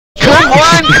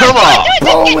on! Come on!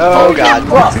 Oh god.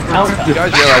 You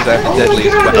guys realize I have the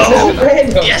deadliest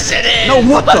weapon? Yes, it is! No,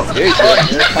 what the?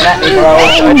 Come at me, bro.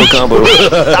 Double combo.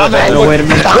 Stop it! No, wait a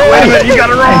minute. Wait a minute, you got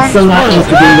it wrong! I'm so not supposed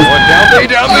to do this.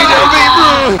 Down me,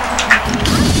 bro!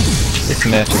 It's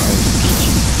magic.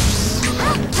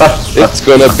 It's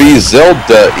gonna be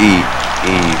Zelda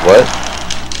what?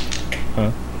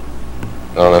 Huh?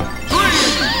 I don't know.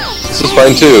 This is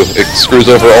fine too. It screws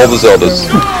over all the Zeldas.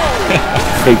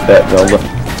 Take that, Zelda.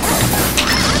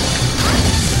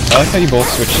 I like how you both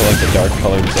switch to like the dark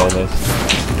colored Zeldas.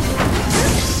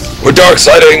 We're dark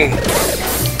siding!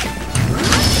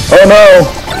 Oh no!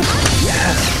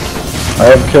 I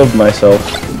have killed myself.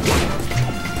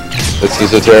 This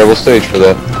is a terrible stage for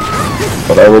that.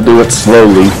 But I will do it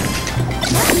slowly.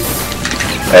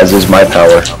 As is my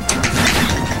power.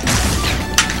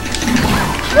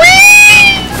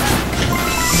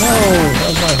 No, that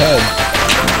was my head.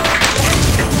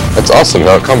 That's awesome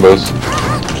how it combos.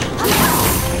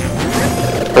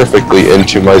 Perfectly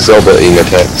into my Zelda-ing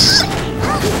attacks.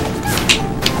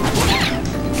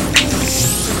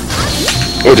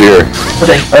 Oh dear.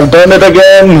 I've done it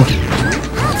again!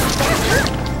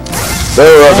 No,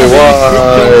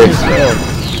 why?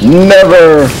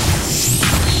 Never!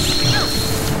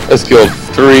 Let's kill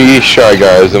 3 Shy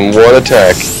Guys in 1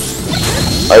 attack.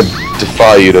 I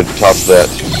defy you to top that.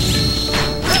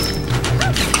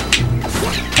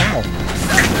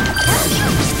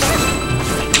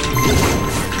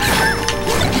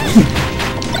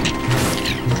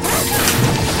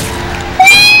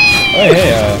 Oh,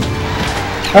 hey,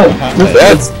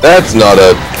 That's not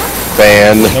a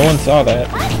fan. no one saw that.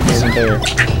 It wasn't there.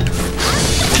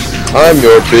 I'm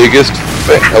your biggest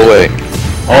fan. Oh wait.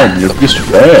 Oh, you're just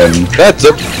fan. That's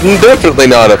definitely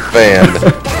not a fan.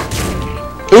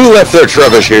 Who left their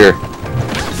Trubbish here?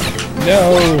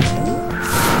 No!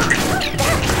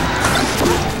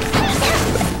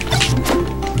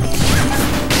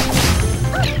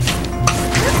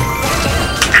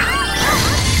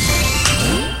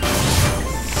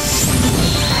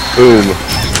 Boom.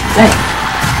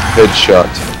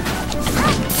 Headshot.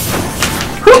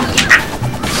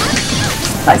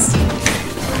 Nice.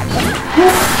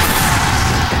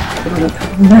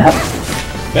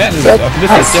 This is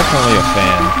definitely a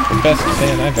fan. The best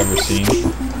fan I've ever seen.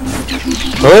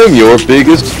 I'm your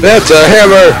biggest. That's a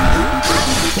hammer.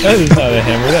 That is not a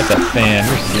hammer, that's a fan.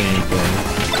 You're seeing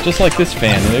things. Just like this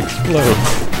fan, it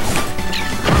explodes.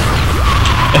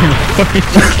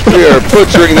 We are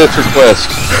butchering this request.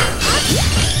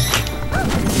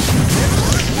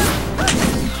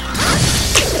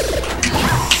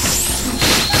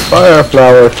 Fire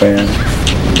flower fan.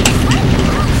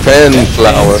 Fan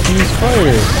flower. Use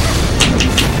fire.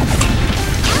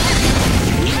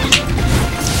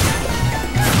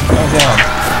 Oh god.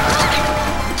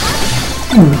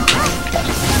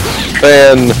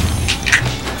 Fan.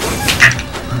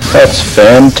 That's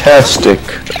fantastic.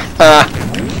 Ah.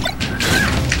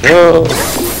 No.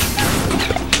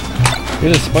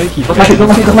 Here's a spiky Go fan.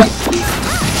 lucky.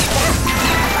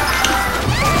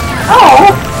 Oh!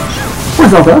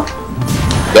 Where's Zelda?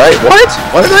 What?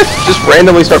 Why did I just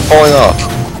randomly start falling off?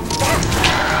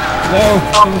 No,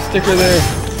 there's a sticker there.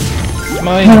 It's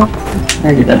mine. No.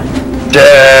 There you go.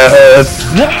 Death.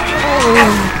 No!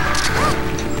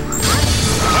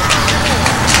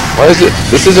 Why is it?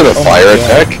 This isn't a fire my God.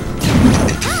 attack.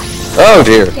 Oh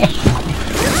dear.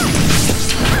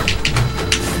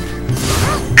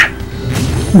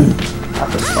 That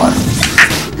was fun.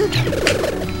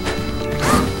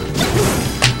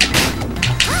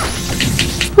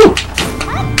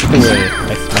 Anyway,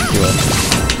 I smacked you up.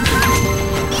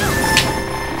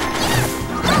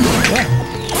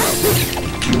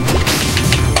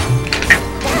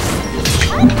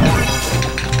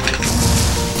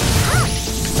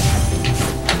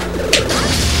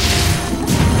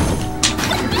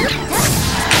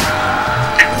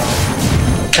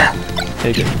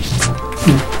 Take it.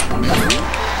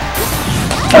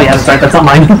 Oh yeah, that's right, that's not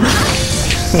mine.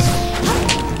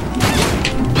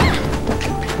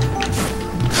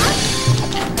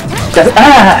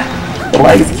 The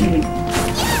leg is cute.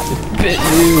 Bit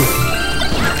you!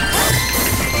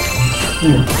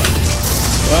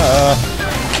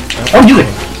 Oh, music!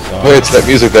 Wait, it's that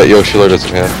music that Yoshiller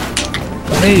doesn't have.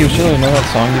 Hey, you should know what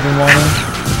song you've been wanting?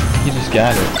 You just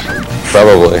got it.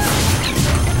 Probably.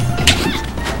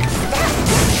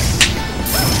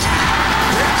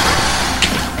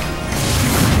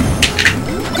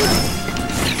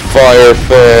 Fire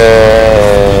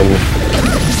fan.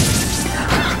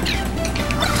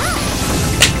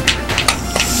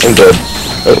 I'm dead.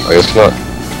 Oh, I guess not.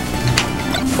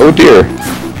 Oh dear.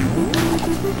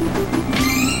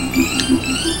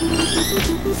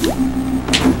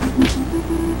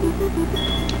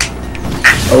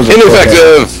 was a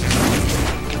Ineffective!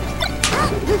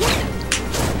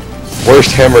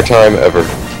 Worst hammer time ever.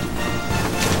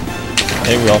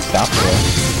 Hey, we all stopped there.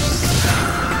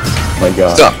 Oh my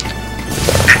god. Stop.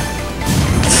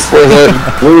 Where's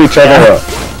it? Blew each other up.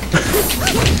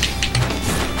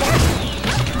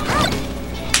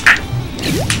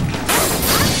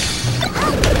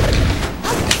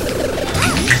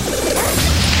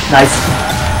 Nice.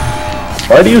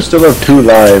 Why do you still have 2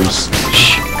 lives?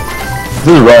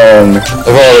 This is wrong. I've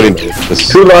already made this.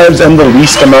 2 lives and the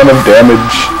least amount of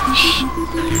damage.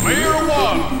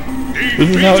 This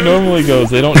is how it normally goes.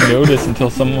 They don't notice until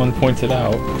someone points it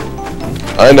out.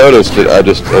 I noticed it, I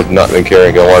just have not been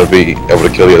caring. I want to be able to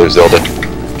kill the other Zelda.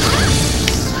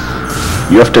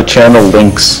 You have to channel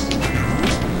links.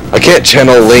 I can't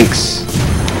channel links.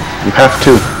 You have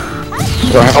to.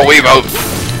 Or have a Wiimote.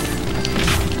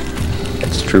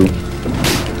 That's true.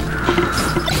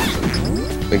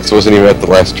 Links wasn't even at the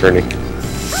last tourney.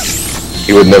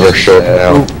 He would never show up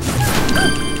now.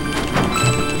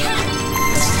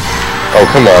 Oh,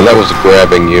 come on, that was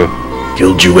grabbing you.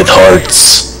 Killed you with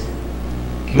hearts.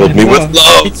 Killed me with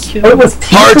love. It was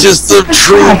Heart is the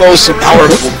true most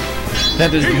powerful.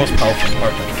 That is the most powerful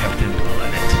part of Captain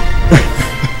Planet.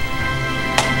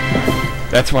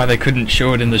 That's why they couldn't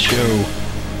show it in the show.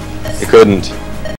 They couldn't.